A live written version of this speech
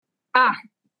Ah,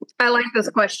 I like this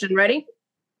question. Ready?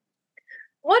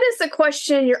 What is the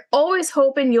question you're always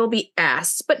hoping you'll be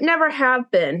asked, but never have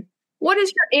been? What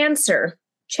is your answer?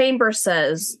 Chambers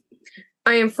says,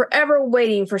 I am forever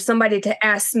waiting for somebody to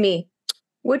ask me,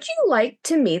 would you like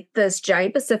to meet this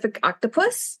giant Pacific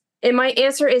octopus? And my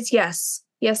answer is yes.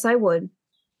 Yes, I would.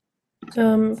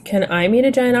 Can I meet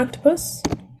a giant octopus?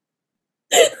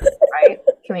 Right?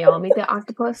 Can we all meet the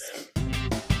octopus?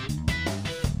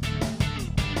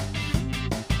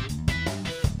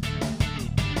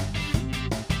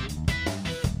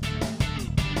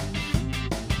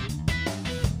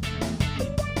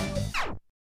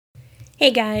 Hey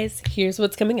guys, here's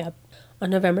what's coming up. On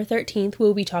November 13th,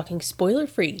 we'll be talking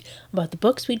spoiler-free about the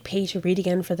books we'd pay to read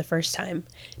again for the first time.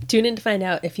 Tune in to find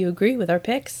out if you agree with our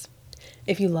picks.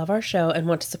 If you love our show and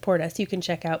want to support us, you can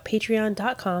check out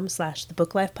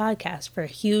patreon.com/thebooklifepodcast for a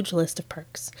huge list of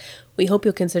perks. We hope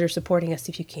you'll consider supporting us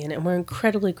if you can, and we're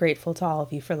incredibly grateful to all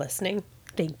of you for listening.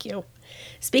 Thank you.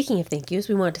 Speaking of thank yous,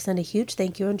 we want to send a huge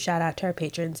thank you and shout out to our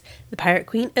patrons, the Pirate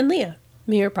Queen and Leah.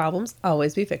 May your problems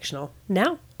always be fictional.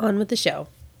 Now, on with the show.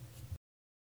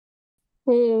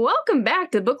 Welcome back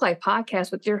to Book Life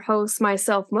Podcast with your host,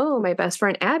 myself, Mo, my best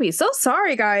friend, Abby. So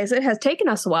sorry, guys. It has taken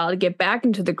us a while to get back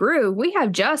into the groove. We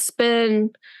have just been,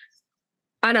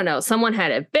 I don't know, someone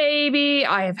had a baby.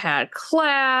 I have had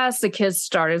class. The kids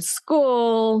started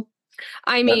school.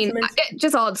 I mean,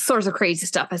 just all sorts of crazy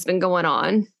stuff has been going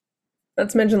on.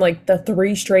 Not to mention, like, the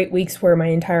 3 straight weeks where my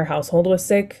entire household was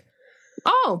sick.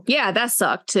 Oh, yeah, that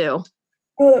sucked, too.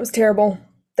 Oh, that was terrible.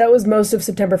 That was most of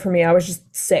September for me. I was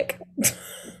just sick.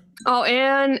 Oh,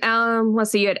 and let's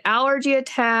see, you had allergy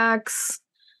attacks.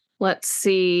 Let's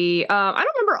see. I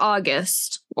don't remember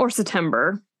August or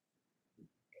September.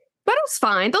 But it was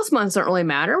fine. Those months don't really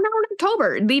matter. Now we're in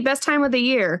October, the best time of the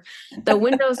year. The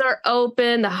windows are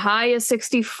open. The high is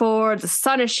 64. The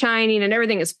sun is shining and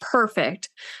everything is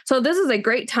perfect. So this is a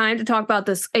great time to talk about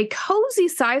a cozy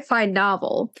sci-fi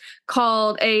novel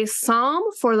called A Psalm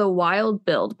for the Wild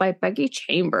Build by Becky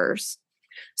Chambers.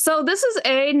 So this is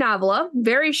a novella,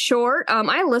 very short.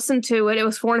 I listened to it. It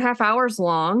was 4.5 hours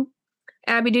long.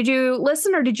 Abby, did you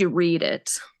listen or did you read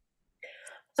it?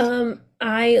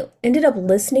 I ended up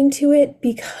listening to it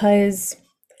because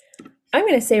I'm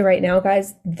going to say right now,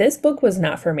 guys, this book was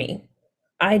not for me.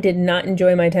 I did not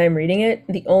enjoy my time reading it.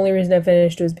 The only reason I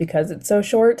finished was because it's so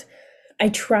short. I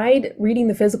tried reading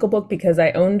the physical book because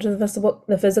I owned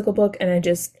the physical book and I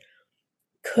just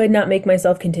could not make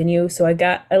myself continue. So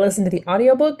I listened to the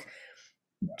audiobook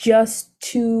just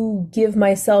to give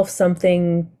myself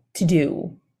something to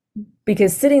do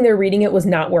because sitting there reading it was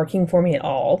not working for me at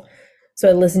all. So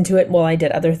I listened to it while I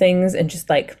did other things and just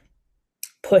like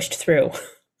pushed through.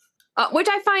 Which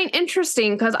I find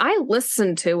interesting because I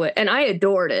listened to it and I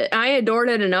adored it. I adored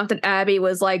it enough that Abby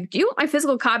was like, do you want my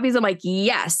physical copies? I'm like,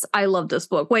 yes, I love this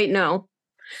book. Wait, no.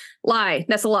 Lie.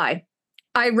 That's a lie.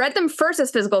 I read them first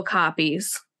as physical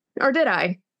copies. Or did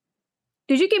I?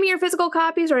 Did you give me your physical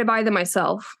copies or did I buy them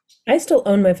myself? I still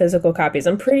own my physical copies.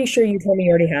 I'm pretty sure you told me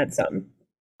you already had some.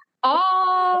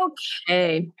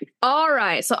 Okay. All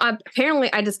right. So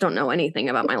apparently I just don't know anything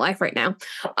about my life right now.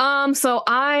 So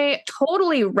I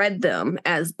totally read them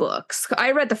as books.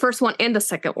 I read the first one and the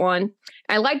second one.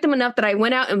 I liked them enough that I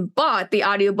went out and bought the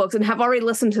audiobooks and have already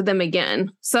listened to them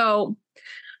again. So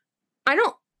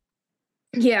so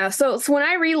when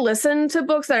I re-listen to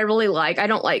books that I really like,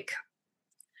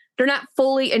 they're not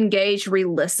fully engaged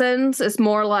re-listens. It's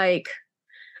more like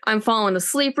I'm falling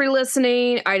asleep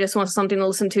re-listening. I just want something to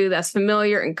listen to that's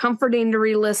familiar and comforting to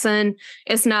re-listen.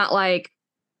 It's not like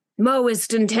Mo is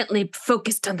intently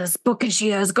focused on this book and she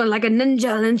is going like a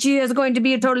ninja and she is going to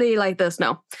be totally like this.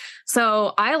 No.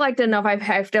 So I liked it enough.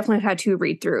 I've definitely had 2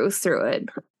 read-throughs through it.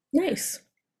 Nice.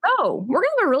 Oh, we're going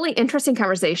to have a really interesting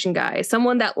conversation, guys.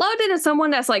 Someone that loved it and someone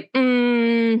that's like,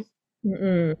 nope.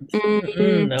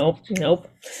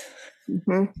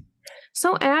 Mm-hmm.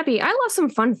 So, Abby, I love some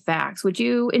fun facts. Would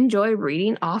you enjoy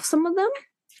reading off some of them?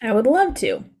 I would love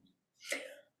to.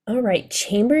 All right.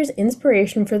 Chambers'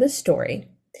 inspiration for the story.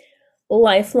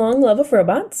 Lifelong love of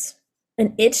robots.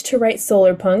 An itch to write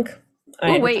Solarpunk.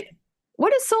 Oh, wait.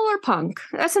 What is Solarpunk?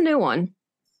 That's a new one.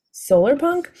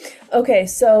 Solarpunk? Okay,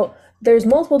 so there's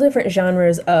multiple different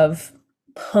genres of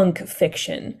punk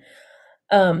fiction.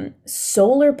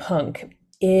 Solarpunk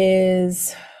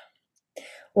is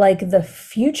like the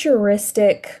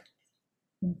futuristic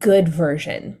good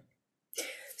version.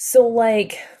 So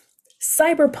like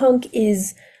cyberpunk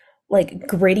is like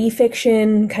gritty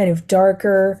fiction, kind of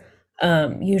darker,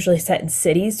 usually set in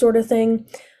cities sort of thing.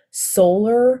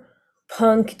 Solar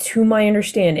punk, to my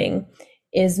understanding,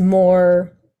 is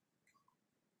more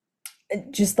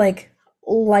just like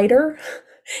lighter,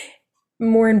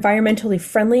 more environmentally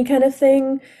friendly kind of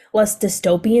thing, less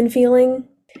dystopian feeling.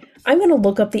 I'm going to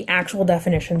look up the actual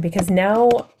definition because now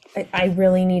I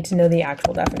really need to know the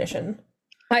actual definition.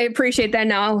 I appreciate that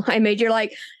now. I made you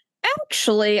like,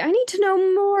 actually, I need to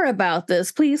know more about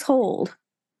this. Please hold.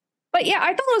 But yeah, I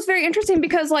thought it was very interesting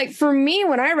because, like, for me,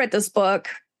 when I read this book,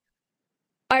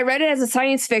 I read it as a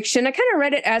science fiction. I kind of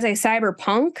read it as a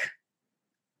cyberpunk.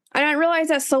 I didn't realize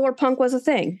that solarpunk was a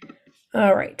thing.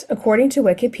 All right. According to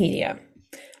Wikipedia,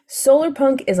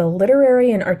 Solarpunk is a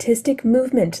literary and artistic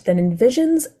movement that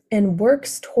envisions and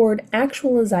works toward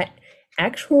actualizing,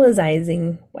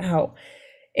 wow,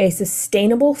 a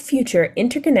sustainable future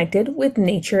interconnected with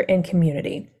nature and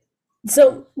community.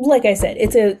 So, like I said,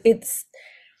 it's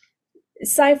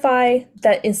sci-fi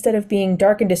that instead of being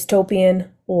dark and dystopian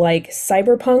like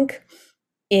cyberpunk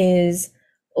is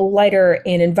lighter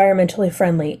and environmentally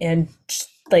friendly and just,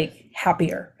 like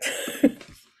happier.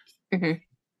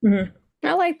 Mm-hmm. Mm-hmm.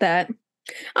 I like that.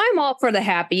 I'm all for the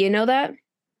happy, you know that?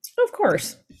 Of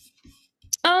course.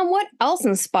 What else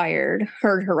inspired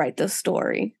her to write this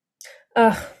story?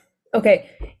 Okay.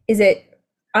 Is it,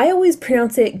 I always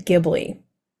pronounce it Ghibli.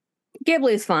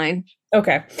 Ghibli's fine.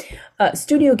 Okay.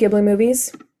 Studio Ghibli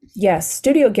movies. Yes,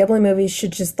 Studio Ghibli movies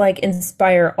should just like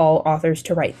inspire all authors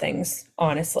to write things,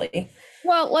 honestly.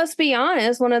 Well, let's be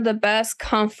honest. One of the best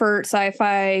comfort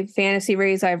sci-fi fantasy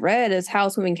reads I've read is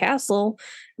Howl's Moving Castle.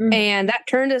 Mm. And that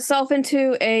turned itself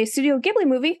into a Studio Ghibli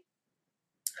movie.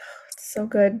 It's so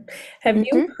good. Have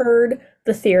you heard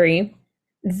the theory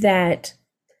that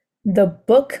the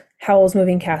book Howl's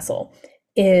Moving Castle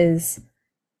is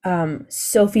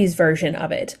Sophie's version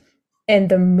of it, and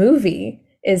the movie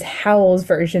is Howl's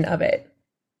version of it?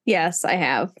 Yes, I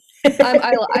have.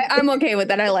 I'm okay with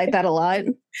that. I like that a lot.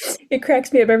 It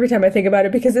cracks me up every time I think about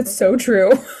it because it's so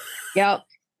true. Yep.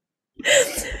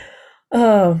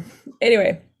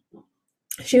 Anyway,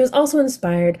 she was also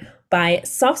inspired by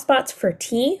soft spots for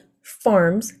tea,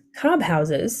 farms, cob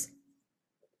houses.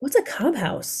 What's a cob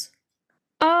house?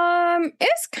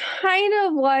 It's kind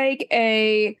of like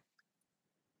a,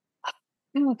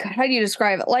 oh God, how do you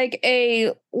describe it? Like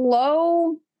a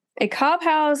cob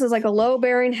house is like a low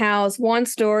bearing house, one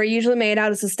story, usually made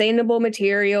out of sustainable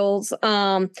materials,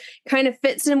 kind of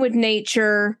fits in with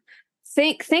nature.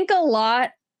 Think a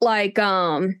lot like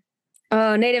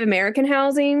Native American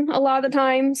housing a lot of the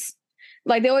times.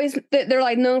 Like they're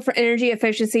like known for energy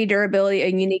efficiency, durability,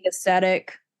 and unique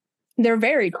aesthetic. They're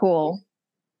very cool.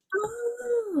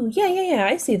 Oh, yeah.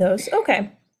 I see those. Okay.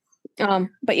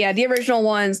 But yeah, the original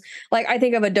ones, like I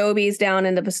think of adobes down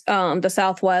in the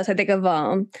Southwest. I think of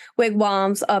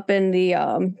wigwams up in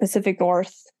the Pacific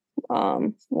North,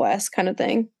 West kind of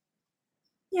thing.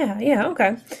 Yeah,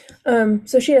 okay.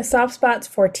 So she has soft spots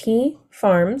for tea,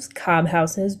 farms, cob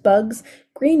houses, bugs,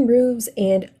 green roofs,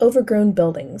 and overgrown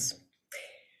buildings.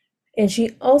 And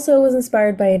she also was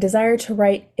inspired by a desire to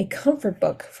write a comfort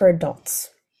book for adults.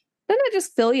 Doesn't that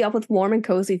just fill you up with warm and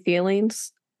cozy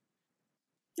feelings?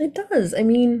 It does. I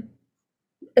mean,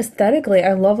 aesthetically,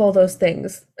 I love all those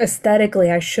things.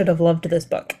 Aesthetically, I should have loved this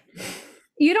book.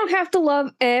 You don't have to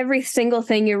love every single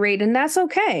thing you read, and that's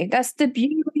okay. That's the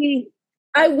beauty.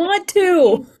 I want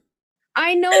to.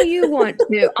 I know you want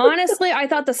to. Honestly, I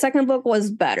thought the second book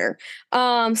was better.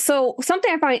 So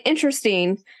something I find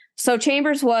interesting. So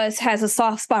Chambers has a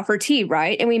soft spot for tea,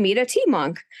 right? And we meet a tea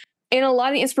monk. And a lot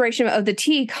of the inspiration of the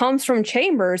tea comes from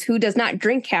Chambers, who does not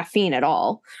drink caffeine at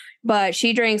all. But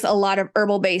she drinks a lot of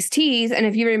herbal-based teas. And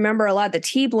if you remember, a lot of the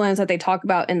tea blends that they talk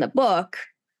about in the book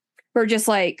were just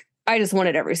like, I just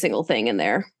wanted every single thing in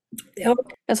there. Yep.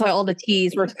 That's why all the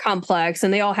teas were complex,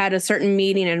 and they all had a certain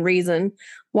meaning and reason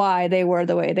why they were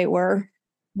the way they were.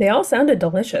 They all sounded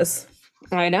delicious.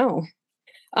 I know.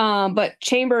 But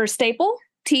Chambers' staple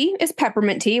tea is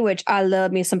peppermint tea, which I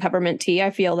love me some peppermint tea. I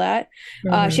feel that.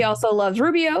 She also loves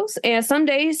Rubios, and some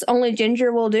days only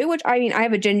ginger will do, which I mean, I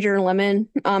have a ginger and lemon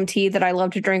tea that I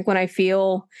love to drink when I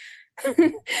feel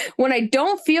when I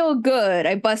don't feel good.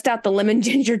 I bust out the lemon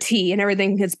ginger tea and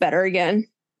everything gets better again.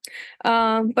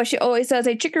 But she always does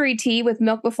a chicory tea with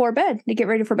milk before bed to get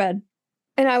ready for bed.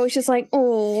 And I was just like,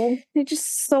 oh, it's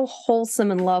just so wholesome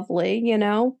and lovely, you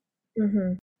know?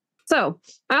 Mm-hmm. So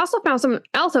I also found something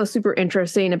also super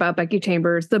interesting about Becky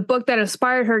Chambers. The book that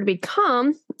inspired her to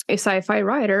become a sci-fi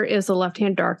writer is The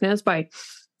Left-Hand Darkness by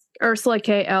Ursula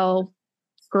K. L.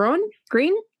 Gowan? I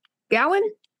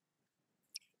don't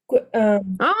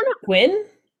know. Gwyn?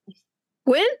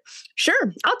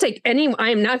 Sure. I'll take any. I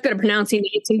am not good at pronouncing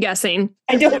names and guessing.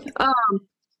 I don't.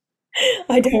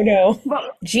 I don't know.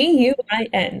 But,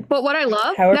 Guin. but what I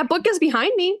love, How? that book is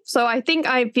behind me. So I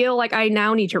feel like I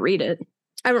now need to read it.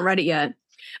 I haven't read it yet.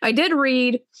 I did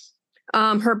read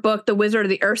her book, The Wizard of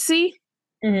the Earthsea.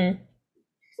 Mhm.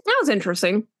 That was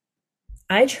interesting.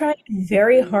 I tried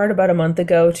very hard about a month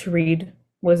ago to read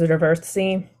Wizard of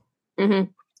Earthsea. Hmm.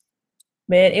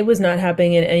 Man, it was not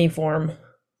happening in any form.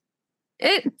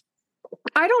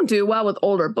 I don't do well with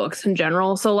older books in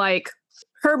general. So like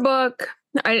her book,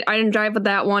 I didn't jive with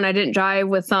that one. I didn't jive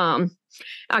with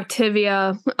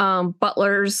Octavia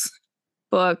Butler's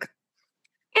book.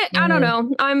 I don't Mhm.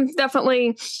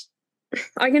 know.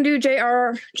 I can do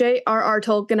J.R.R.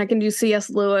 Tolkien. I can do C.S.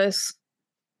 Lewis,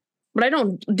 but I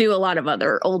don't do a lot of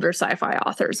other older sci-fi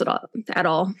authors at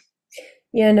all.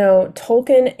 Yeah, no,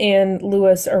 Tolkien and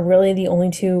Lewis are really the only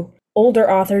two older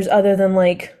authors other than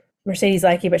like Mercedes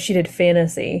Lackey, but she did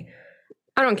fantasy.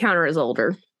 I don't count her as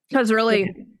older because Yeah.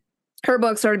 really her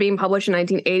book started being published in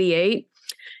 1988.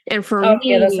 And for Oh,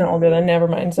 yeah, that's me, not older then. Never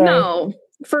mind. Sorry. no,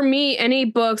 for me, any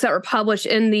books that were published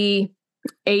in the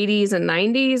 80s and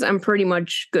 90s, I'm pretty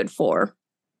much good for.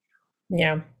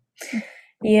 Yeah.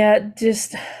 Yeah,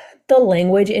 just the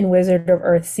language in Wizard of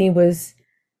Earthsea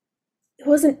it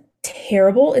wasn't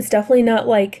terrible. It's definitely not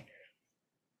like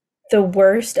the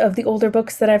worst of the older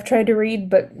books that I've tried to read,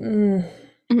 but And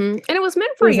it was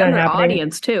meant it for a was not younger happening.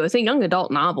 audience too. It's a young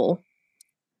adult novel.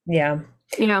 Yeah.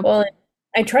 Yeah. Well,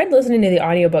 I tried listening to the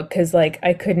audiobook because like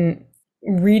I couldn't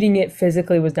reading it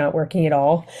physically was not working at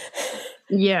all.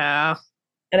 Yeah.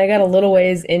 And I got a little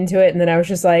ways into it and then I was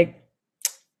just like,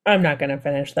 I'm not gonna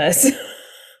finish this.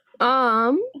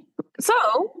 Um, so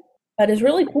But it's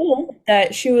really cool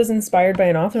that she was inspired by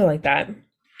an author like that.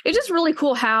 it's just really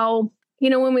cool how,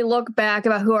 when we look back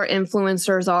about who our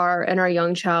influencers are in our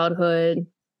young childhood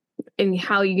and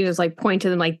how you can just like point to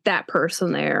them like that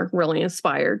person there really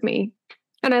inspired me.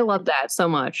 And I love that so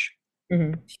much.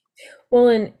 Mhm. Well,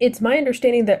 and it's my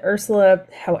understanding that Ursula,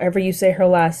 however you say her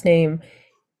last name,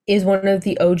 is one of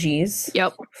the OGs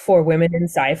Yep. for women in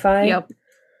sci-fi. Yep.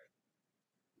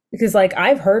 Because like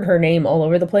I've heard her name all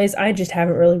over the place. I just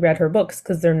haven't really read her books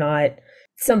because they're not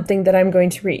something that I'm going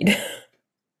to read.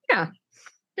 Yeah.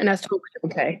 And that's totally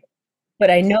okay. But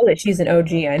I know that she's an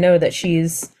OG. I know that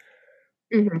she's,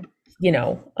 Hmm.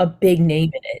 a big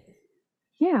name in it.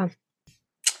 Yeah.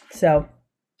 So,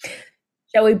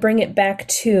 shall we bring it back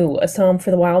to A Psalm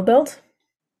for the Wild Belt?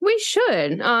 We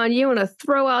should. You want to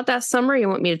throw out that summary? You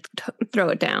want me to throw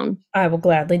it down? I will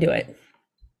gladly do it.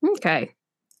 Okay.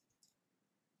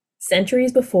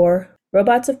 Centuries before,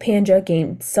 robots of Panja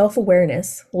gained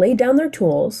self-awareness, laid down their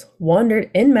tools, wandered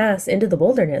en masse into the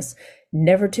wilderness,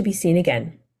 never to be seen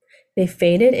again. They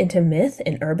faded into myth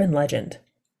and urban legend.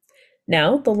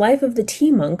 Now, the life of the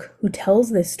tea monk who tells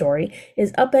this story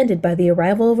is upended by the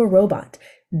arrival of a robot,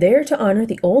 there to honor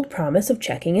the old promise of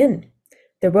checking in.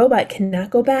 The robot cannot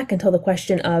go back until the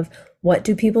question of what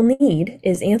do people need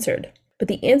is answered. But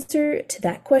the answer to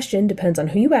that question depends on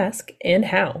who you ask and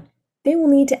how. They will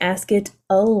need to ask it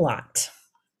a lot.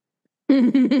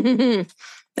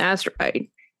 That's right.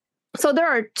 So there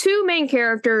are two main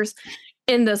characters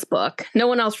in this book. No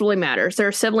one else really matters.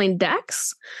 Their sibling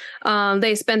Dex.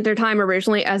 They spent their time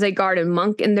originally as a garden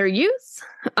monk in their youth.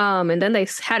 And then they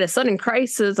had a sudden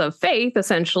crisis of faith,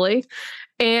 essentially,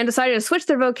 and decided to switch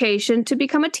their vocation to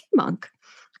become a tea monk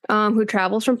who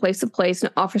travels from place to place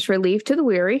and offers relief to the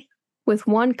weary with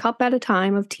one cup at a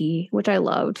time of tea, which I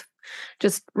loved.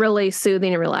 Just really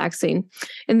soothing and relaxing.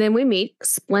 And then we meet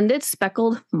Splendid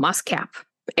Speckled Muskcap,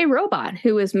 a robot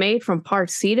who is made from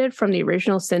parts seeded from the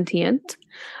original sentient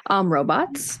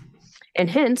robots. And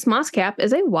hence, Muskcap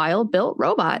is a wild-built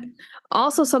robot.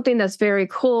 Also, something that's very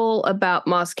cool about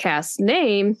Muskcap's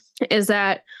name is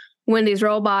that when these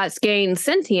robots gain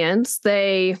sentience,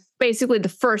 they basically the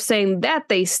first thing that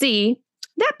they see,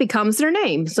 that becomes their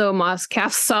name. So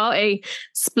Muskcap saw a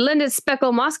splendid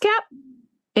speckled Muskcap,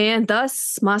 and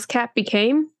thus Muskcap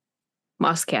became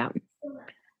Muskcap.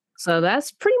 So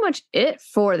that's pretty much it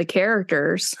for the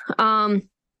characters.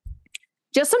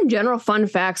 Just some general fun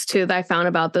facts too that I found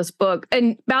about this book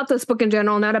and about this book in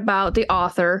general, not about the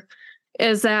author,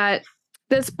 is that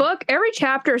this book, every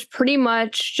chapter is pretty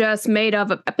much just made up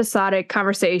of episodic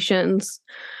conversations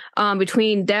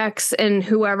between Dex and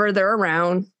whoever they're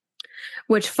around,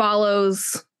 which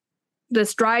follows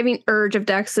this driving urge of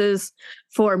Dex's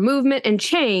for movement and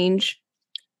change.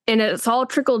 And it's all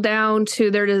trickled down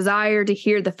to their desire to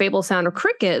hear the fabled sound of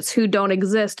crickets who don't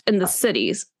exist in the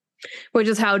cities, which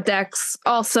is how Dex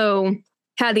also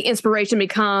had the inspiration to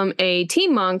become a tea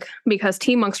monk because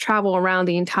tea monks travel around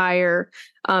the entire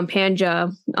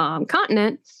Panja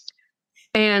continent.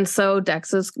 And so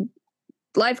Dex is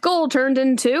life goal turned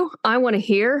into, I want to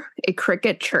hear a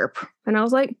cricket chirp. And I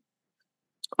was like,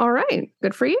 all right,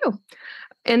 good for you.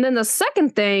 And then the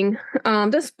second thing,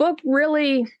 this book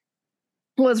really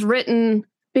was written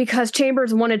because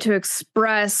Chambers wanted to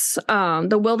express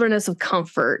the wilderness of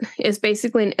comfort. It's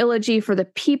basically an elegy for the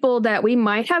people that we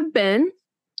might have been.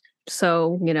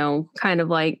 So, kind of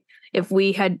like if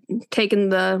we had taken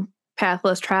the path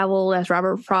less traveled, as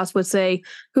Robert Frost would say,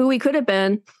 who we could have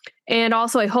been, and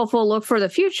also a hopeful look for the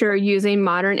future using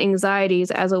modern anxieties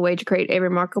as a way to create a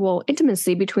remarkable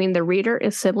intimacy between the reader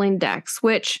and sibling Dex,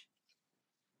 which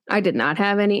I did not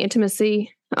have any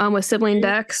intimacy with sibling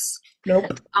Dex.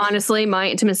 Nope. Honestly, my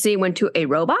intimacy went to a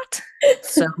robot.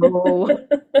 So,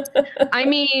 I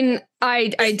mean,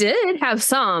 I did have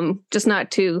some, just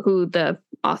not to who the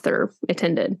author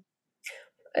intended.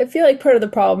 I feel like part of the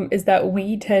problem is that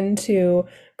we tend to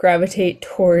gravitate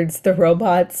towards the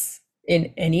robots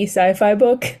in any sci-fi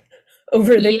book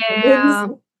over the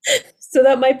humans. So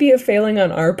that might be a failing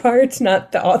on our part,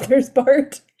 not the author's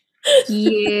part.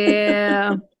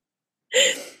 Yeah.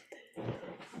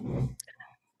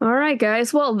 All right,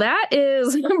 guys. Well, that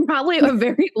is probably a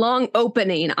very long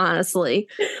opening, honestly.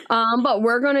 But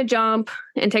we're going to jump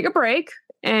and take a break.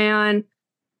 And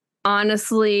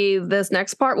honestly, this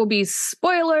next part will be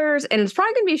spoilers, and it's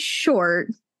probably going to be short.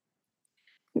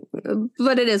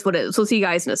 But it is what it is. We'll see you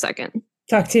guys in a second.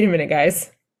 Talk to you in a minute,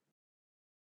 guys.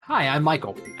 Hi, I'm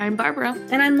Michael. I'm Barbara.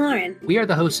 And I'm Lauren. We are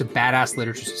the hosts of Badass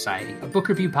Literature Society, a book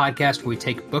review podcast where we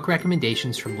take book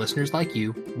recommendations from listeners like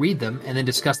you, read them, and then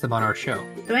discuss them on our show.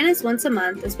 Join us once a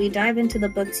month as we dive into the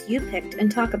books you picked and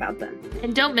talk about them.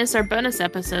 And don't miss our bonus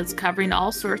episodes covering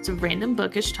all sorts of random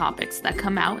bookish topics that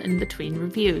come out in between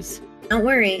reviews. Don't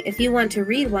worry, if you want to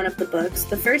read one of the books,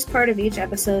 the first part of each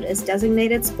episode is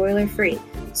designated spoiler-free,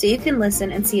 so you can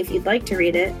listen and see if you'd like to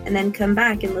read it, and then come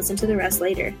back and listen to the rest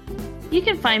later. You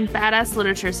can find Badass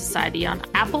Literature Society on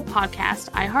Apple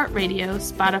Podcast, iHeartRadio,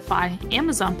 Spotify,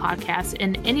 Amazon Podcasts,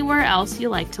 and anywhere else you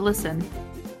like to listen.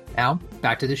 Now,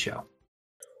 back to the show.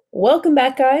 Welcome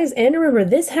back, guys, and remember,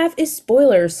 this half is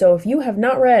spoilers, so if you have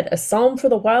not read A Psalm for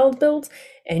the Wild Build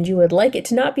and you would like it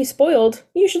to not be spoiled,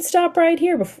 you should stop right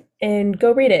here and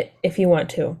go read it if you want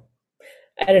to.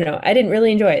 I don't know. I didn't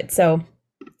really enjoy it, so...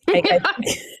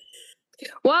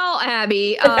 Well,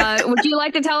 Abby, would you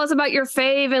like to tell us about your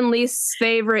fave and least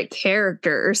favorite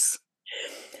characters?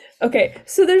 Okay,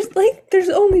 so there's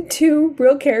only two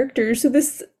real characters. So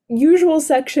this usual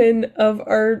section of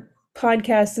our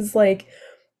podcast is like,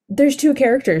 there's two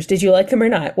characters. Did you like them or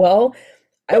not? Well,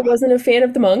 I wasn't a fan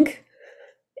of the monk,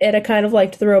 and I kind of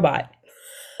liked the robot.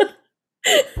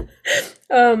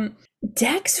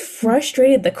 Dex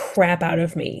frustrated the crap out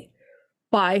of me.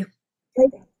 Why?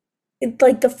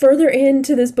 Like the further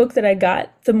into this book that I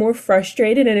got, the more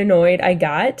frustrated and annoyed I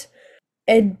got.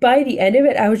 And by the end of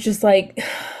it, I was just like,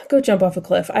 go jump off a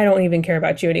cliff. I don't even care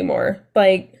about you anymore.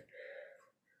 Like,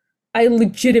 I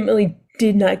legitimately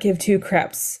did not give two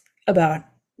craps about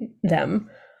them.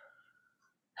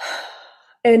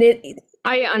 And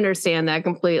I understand that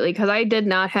completely because I did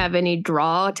not have any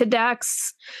draw to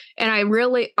Dex. And I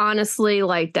really honestly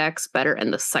like Dex better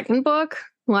in the second book.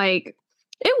 Like,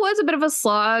 it was a bit of a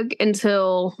slog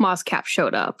until Mosscap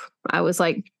showed up. I was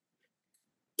like,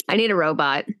 I need a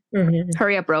robot. Mm-hmm.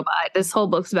 Hurry up, robot. This whole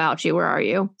book's about you. Where are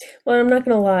you? Well, I'm not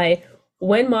going to lie.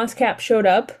 When Mosscap showed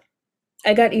up,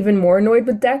 I got even more annoyed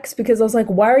with Dex because I was like,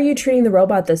 why are you treating the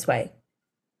robot this way?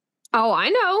 Oh, I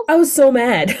know. I was so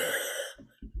mad.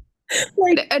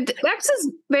 Dex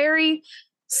is very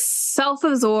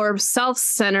self-absorbed,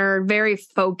 self-centered, very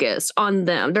focused on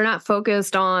them. They're not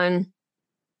focused on...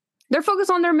 They're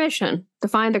focused on their mission to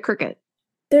find the cricket.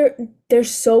 They're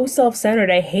so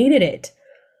self-centered. I hated it.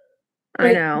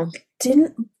 I know.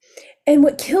 And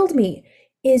what killed me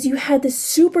is you had this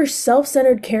super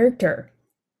self-centered character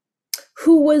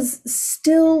who was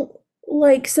still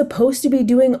like supposed to be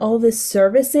doing all this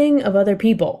servicing of other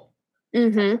people.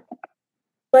 Mm-hmm.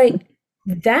 Like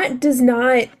that doesn't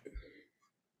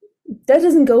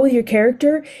go with your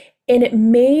character, and it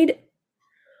made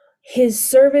his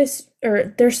service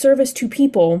or their service to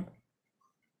people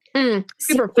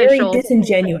very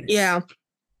disingenuous. Yeah.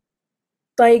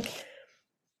 Like,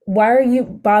 why are you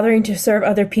bothering to serve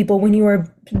other people when you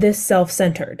are this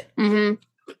self-centered? Mm-hmm.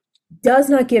 Does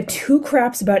not give two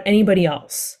craps about anybody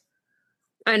else.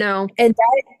 I know. And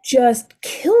that just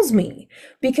kills me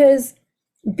because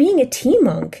being a teen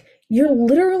monk, you're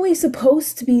literally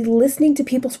supposed to be listening to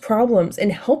people's problems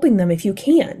and helping them if you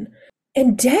can.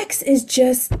 And Dex is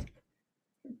just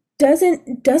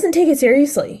doesn't take it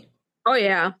seriously. Oh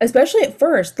yeah. Especially at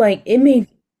first. Like it made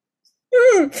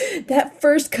That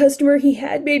first customer he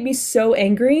had made me so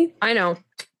angry. I know.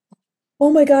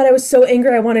 Oh my God, I was so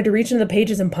angry I wanted to reach into the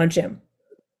pages and punch him.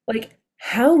 Like,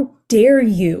 how dare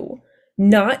you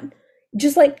not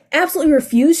just like absolutely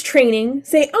refuse training,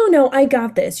 say, oh no, I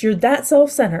got this. You're that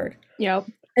self-centered. Yep.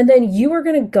 And then you are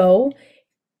going to go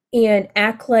and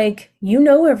act like you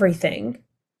know everything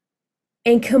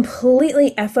and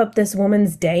completely F up this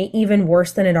woman's day even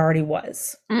worse than it already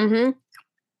was. Mm-hmm.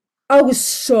 I was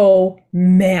so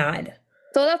mad.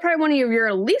 So that's probably one of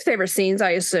your least favorite scenes, I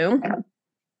assume. Oh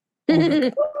my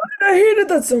God, I hated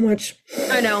that so much.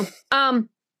 I know.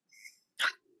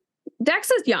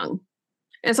 Dex is young.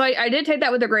 And so I did take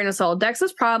that with a grain of salt. Dex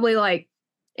is probably like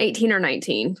 18 or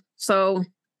 19. So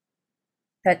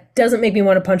That doesn't make me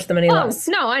want to punch them any less.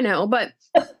 No, I know. But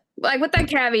like with that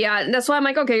caveat, that's why I'm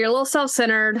like, okay, you're a little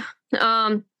self-centered.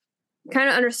 Kind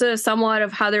of understood somewhat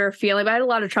of how they were feeling, but I had a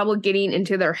lot of trouble getting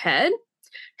into their head.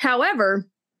 However,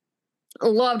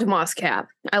 loved Mosscap.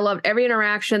 I loved every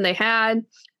interaction they had,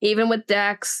 even with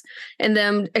Dex, and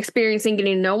them experiencing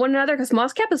getting to know one another, because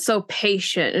Mosscap is so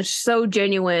patient and so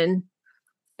genuine.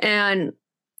 And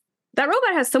that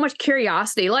robot has so much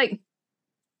curiosity. Like,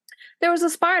 there was a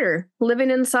spider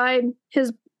living inside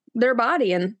their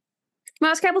body, and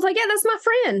Mosscap was like, yeah, that's my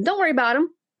friend. Don't worry about him.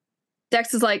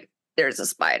 Dex is like, there's a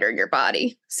spider in your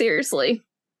body. Seriously.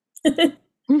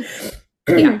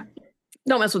 Yeah.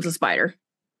 Don't mess with the spider.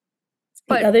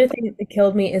 But the other thing that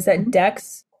killed me is that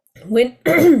Dex, when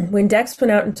Dex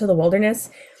went out into the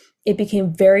wilderness, it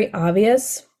became very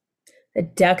obvious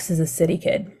that Dex is a city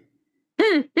kid.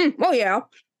 Oh, yeah.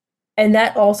 And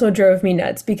that also drove me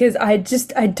nuts because I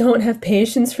don't have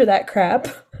patience for that crap.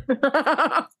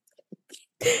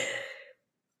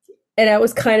 And I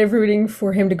was kind of rooting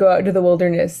for him to go out into the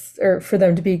wilderness, or for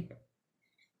them to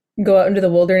go out into the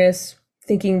wilderness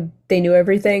thinking they knew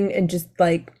everything and just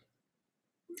like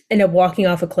end up walking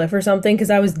off a cliff or something, because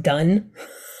I was done.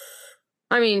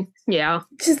 I mean, yeah.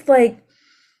 Just like,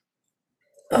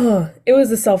 oh, it was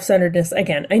the self-centeredness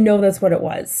again. I know that's what it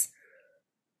was.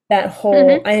 That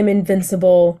whole, I am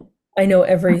invincible, I know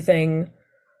everything,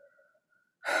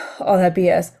 all that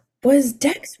BS. Was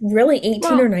Dex really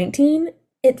 18 or 19?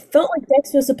 It felt like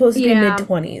Dex was supposed to be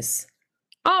mid-20s.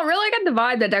 Oh, really? I got the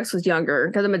vibe that Dex was younger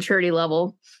because of maturity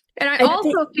level. And I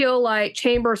also feel like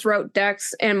Chambers wrote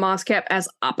Dex and Mosscap as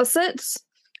opposites,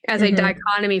 as a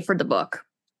dichotomy for the book.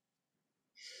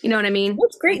 You know what I mean?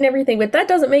 It's great and everything, but that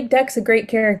doesn't make Dex a great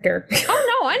character.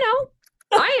 Oh, no, I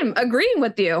know. I am agreeing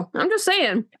with you. I'm just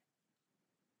saying.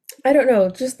 I don't know,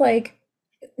 just like,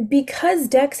 because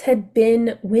Dex had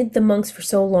been with the monks for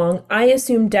so long, I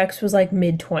assumed Dex was like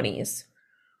mid-20s.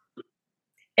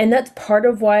 And that's part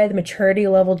of why the maturity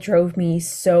level drove me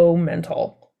so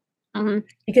mental.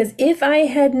 Because if I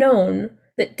had known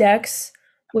that Dex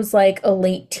was like a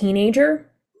late teenager,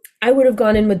 I would have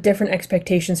gone in with different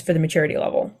expectations for the maturity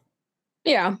level.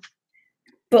 Yeah.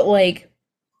 But like,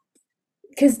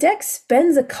 because Dex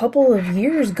spends a couple of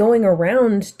years going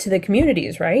around to the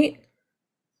communities, right?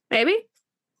 Maybe.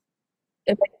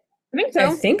 I think so.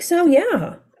 I think so,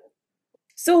 yeah.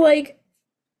 So like,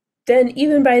 then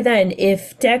even by then,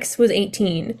 if Dex was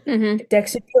 18,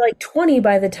 Dex would be like 20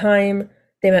 by the time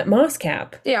they met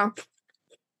Mosscap. Yeah.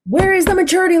 Where is the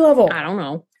maturity level? I don't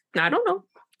know.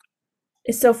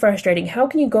 It's so frustrating. How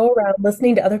can you go around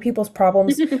listening to other people's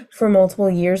problems for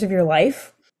multiple years of your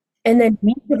life and then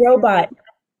meet the robot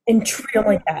and treat them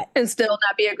like that? And still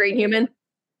not be a great human?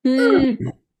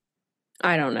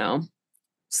 I don't know.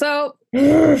 So, what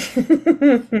are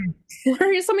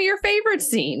some of your favorite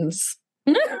scenes?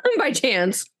 By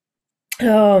chance.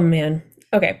 Oh, man.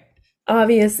 Okay.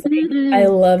 Obviously, I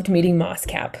loved meeting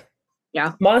Mosscap.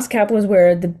 Yeah. Mosscap was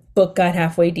where the book got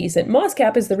halfway decent.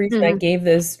 Mosscap is the reason I gave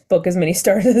this book as many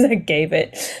stars as I gave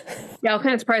it. Yeah, I'm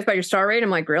kind of surprised by your star rate.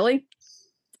 I'm like, really?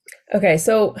 Okay,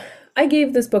 so I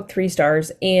gave this book 3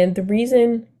 stars, and the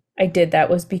reason I did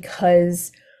that was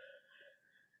because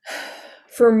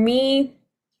for me,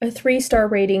 a 3-star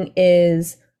rating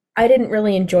is I didn't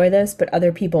really enjoy this, but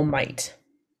other people might.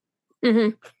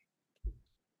 And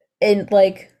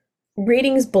like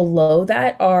ratings below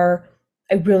that are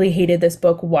I really hated this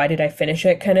book. Why did I finish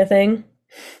it? Kind of thing.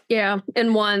 Yeah.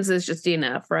 And ones is just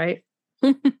enough, right?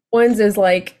 Ones is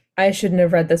like, I shouldn't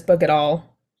have read this book at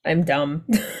all. I'm dumb.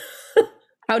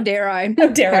 How dare I? How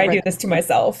dare I do this to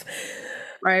myself?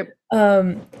 Right.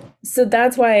 So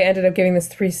that's why I ended up giving this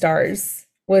 3 stars,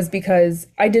 was because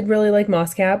I did really like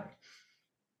Mosscap,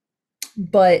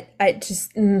 but I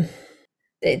just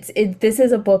this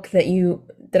is a book that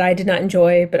I did not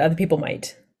enjoy, but other people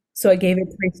might. So I gave it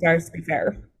 3 stars to be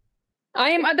fair. I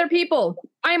am other people.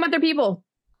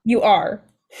 You are.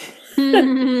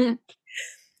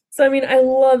 So, I mean, I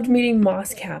loved meeting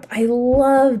Mosscap. I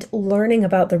loved learning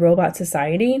about the Robot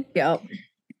Society. Yep.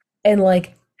 And,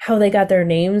 like, how they got their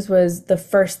names was the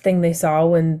first thing they saw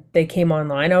when they came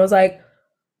online. I was like,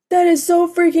 that is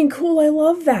so freaking cool. I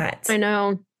love that. I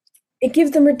know. It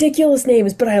gives them ridiculous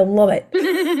names, but I love it.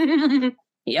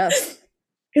 Yes.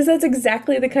 Because that's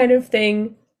exactly the kind of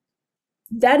thing,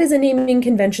 that is a naming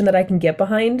convention that I can get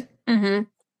behind. Mm-hmm.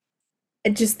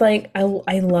 It just, like,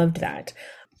 I loved that.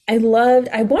 I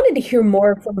wanted to hear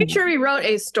more from... I'm sure he wrote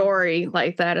a story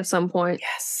like that at some point.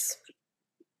 Yes.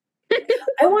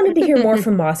 I wanted to hear more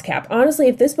from Mosscap. Honestly,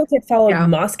 if this book had followed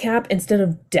Mosscap instead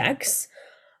of Dex,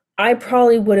 I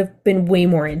probably would have been way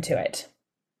more into it.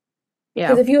 Yeah.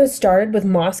 Because if you had started with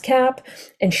Mosscap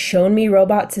and shown me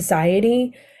Robot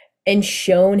Society and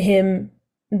shown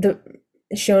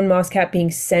Mosscap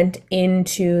being sent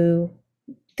into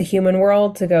the human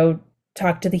world to go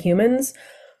talk to the humans,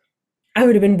 I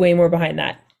would have been way more behind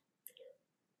that.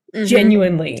 Mm-hmm.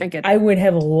 Genuinely. I would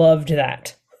have loved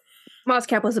that.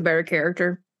 Mosscap was a better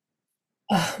character.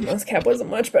 Oh, Mosscap was a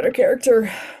much better character.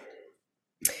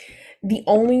 The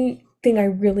only thing I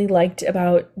really liked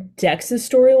about Dex's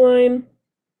storyline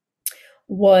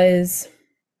was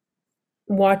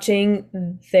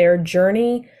watching their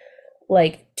journey,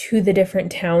 like, to the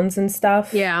different towns and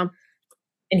stuff. Yeah.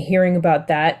 And hearing about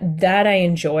that I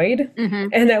enjoyed. Mm-hmm.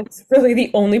 And that was really the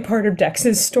only part of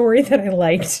Dex's story that I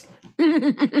liked.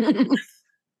 That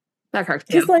cartoon.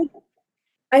 Because, like,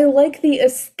 I like the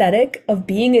aesthetic of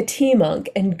being a tea monk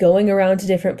and going around to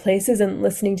different places and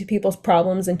listening to people's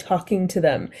problems and talking to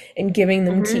them and giving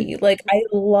them tea. Like, I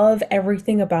love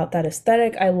everything about that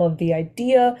aesthetic. I love the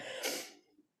idea.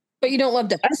 But you don't love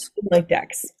Dex. I don't like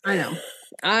Dex. I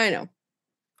know.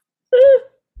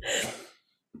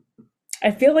 I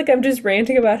feel like I'm just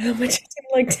ranting about how much I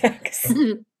didn't like Dex.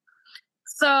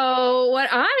 So what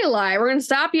I like, we're going to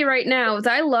stop you right now, is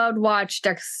I loved watch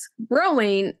Dex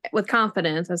growing with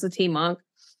confidence as a tea monk.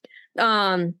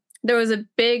 There was a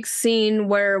big scene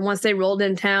where once they rolled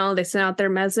in town, they sent out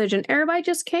their message and everybody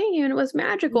just came and it was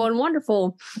magical and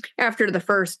wonderful after the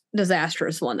first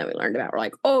disastrous one that we learned about. We're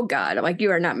like, oh God, like, you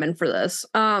are not meant for this.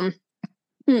 I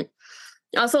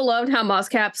also loved how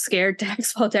Mosscap scared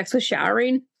Dex while Dex was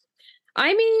showering.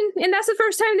 I mean, and that's the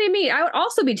first time they meet. I would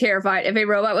also be terrified if a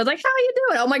robot was like, how are you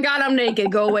doing? Oh my God, I'm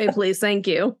naked. Go away, please. Thank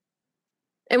you.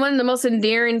 And one of the most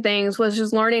endearing things was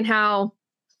just learning how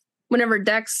whenever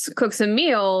Dex cooks a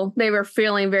meal, they were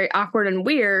feeling very awkward and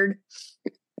weird.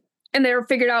 And they were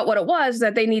figured out what it was,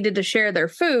 that they needed to share their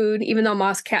food, even though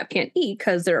Mosscap can't eat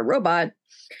because they're a robot.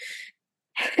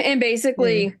 And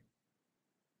basically,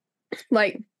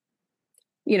 like,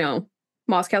 you know,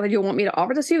 Mosscap, like, you want me to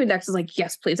offer this to you? And Dex is like,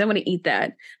 yes, please. I want to eat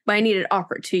that. But I need it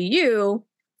offered to you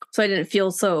so I didn't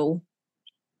feel so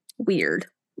weird.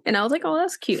 And I was like, oh,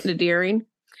 that's cute and endearing.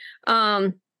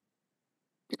 I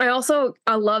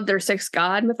love their sixth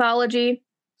god mythology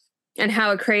and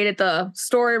how it created the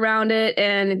story around it.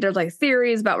 And there's like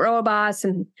theories about robots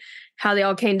and how they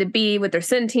all came to be with their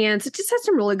sentience. It just had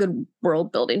some really good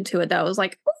world building to it that was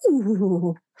like,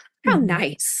 ooh, how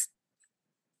nice.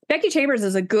 Becky Chambers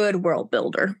is a good world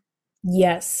builder.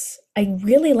 Yes. I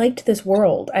really liked this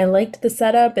world. I liked the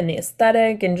setup and the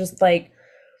aesthetic and just, like,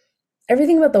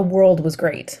 everything about the world was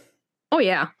great. Oh,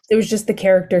 yeah. It was just the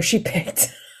character she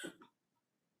picked.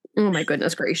 Oh, my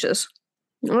goodness gracious.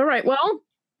 All right, well.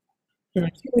 She's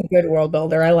a good world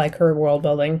builder. I like her world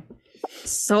building.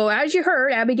 So, as you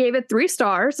heard, Abby gave it 3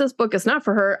 stars. This book is not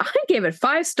for her. I gave it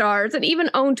 5 stars and even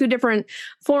own 2 different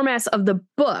formats of the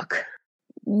book.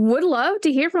 Would love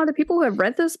to hear from other people who have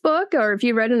read this book, or if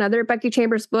you read another Becky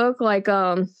Chambers book, like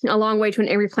A Long Way to an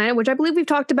Angry Planet, which I believe we've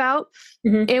talked about.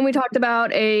 Mm-hmm. And we talked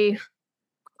about a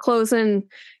Closed in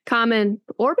Common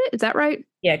Orbit. Is that right?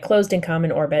 Yeah, Closed in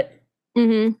Common Orbit.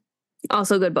 Mm-hmm.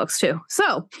 Also good books, too.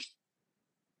 So,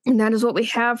 and that is what we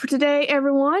have for today,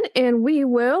 everyone. And we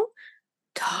will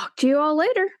talk to you all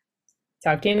later.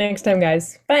 Talk to you next time,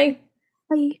 guys. Bye.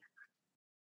 Bye.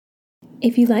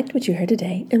 If you liked what you heard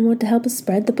today and want to help us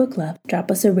spread the book love,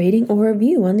 drop us a rating or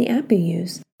review on the app you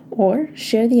use, or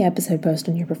share the episode post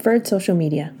on your preferred social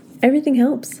media. Everything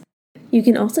helps. You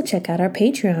can also check out our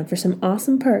Patreon for some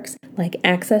awesome perks like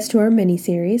access to our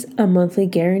mini-series, a monthly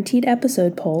guaranteed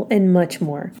episode poll, and much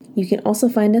more. You can also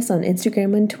find us on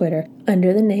Instagram and Twitter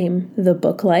under the name The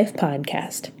Book Life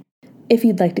Podcast. If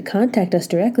you'd like to contact us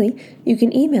directly, you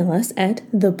can email us at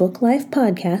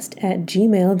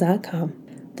thebooklifepodcast@gmail.com.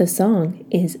 The song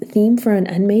is Theme for an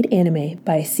Unmade Anime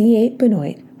by C8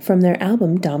 Benoit from their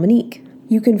album Dominique.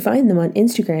 You can find them on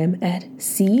Instagram at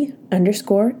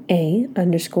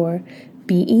C_A_B_E_N_O_I_T.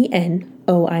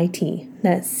 Benoit.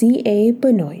 That's C.A.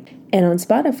 Benoit. And on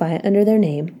Spotify under their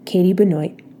name, Katie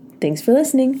Benoit. Thanks for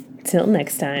listening. Till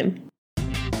next time.